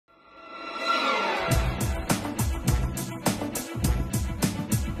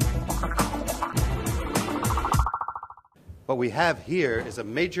What we have here is a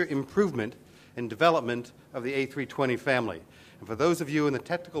major improvement in development of the A320 family. And for those of you in the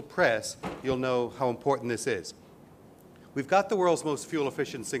technical press, you'll know how important this is. We've got the world's most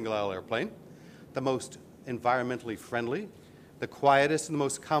fuel-efficient single-aisle airplane, the most environmentally friendly, the quietest and the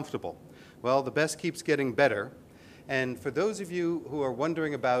most comfortable. Well, the best keeps getting better. And for those of you who are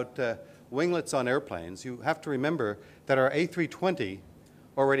wondering about winglets on airplanes, you have to remember that our A320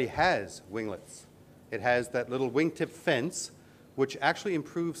 already has winglets. It has that little wingtip fence, which actually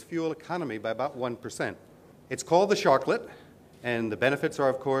improves fuel economy by about 1%. It's called the Sharklet, and the benefits are,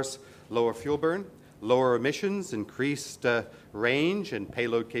 of course, lower fuel burn, lower emissions, increased range and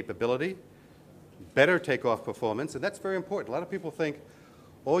payload capability, better takeoff performance, and that's very important. A lot of people think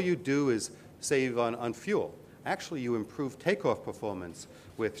all you do is save on fuel. Actually, you improve takeoff performance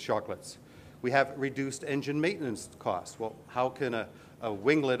with Sharklets. We have reduced engine maintenance costs. Well, how can a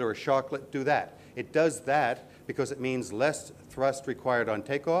winglet or a Sharklet do that? It does that because it means less thrust required on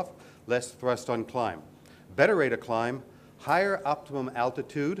takeoff, less thrust on climb. Better rate of climb, higher optimum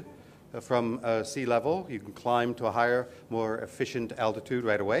altitude from sea level. You can climb to a higher, more efficient altitude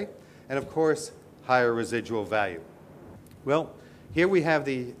right away. And of course, higher residual value. Well, here we have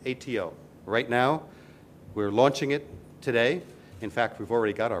the ATO. Right now, we're launching it today. In fact, we've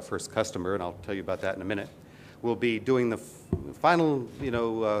already got our first customer, and I'll tell you about that in a minute. We'll be doing the final,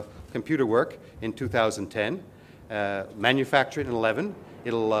 computer work in 2010, manufacture it in 11.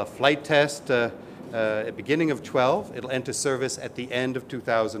 It'll flight test at the beginning of 12. It'll enter service at the end of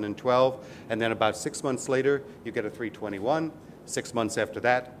 2012, and then about 6 months later, you get a 321. 6 months after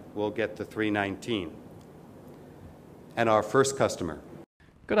that, we'll get the 319. And our first customer.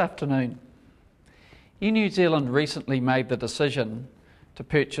 Good afternoon. Air New Zealand recently made the decision to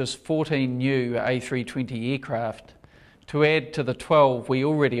purchase 14 new A320 aircraft to add to the 12 we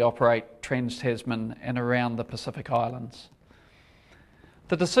already operate trans-Tasman and around the Pacific Islands.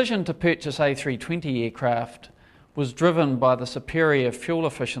 The decision to purchase A320 aircraft was driven by the superior fuel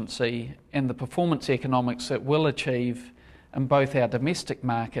efficiency and the performance economics it will achieve in both our domestic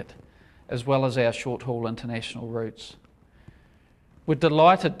market as well as our short-haul international routes. We're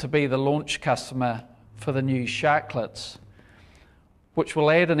delighted to be the launch customer for the new Sharklets, which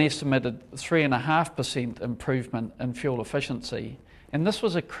will add an estimated 3.5% improvement in fuel efficiency. And this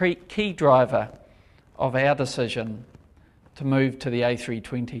was a key driver of our decision to move to the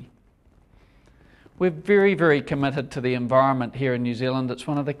A320. We're very, very committed to the environment here in New Zealand. It's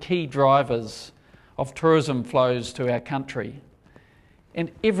one of the key drivers of tourism flows to our country.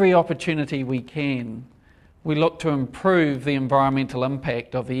 And every opportunity we can, we look to improve the environmental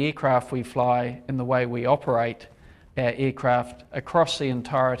impact of the aircraft we fly and the way we operate our aircraft across the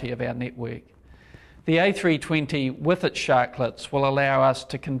entirety of our network. The A320 with its Sharklets will allow us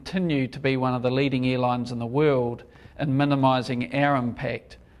to continue to be one of the leading airlines in the world in minimising our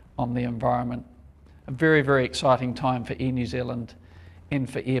impact on the environment. A very, very exciting time for Air New Zealand and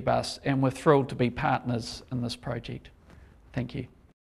for Airbus, and we're thrilled to be partners in this project. Thank you.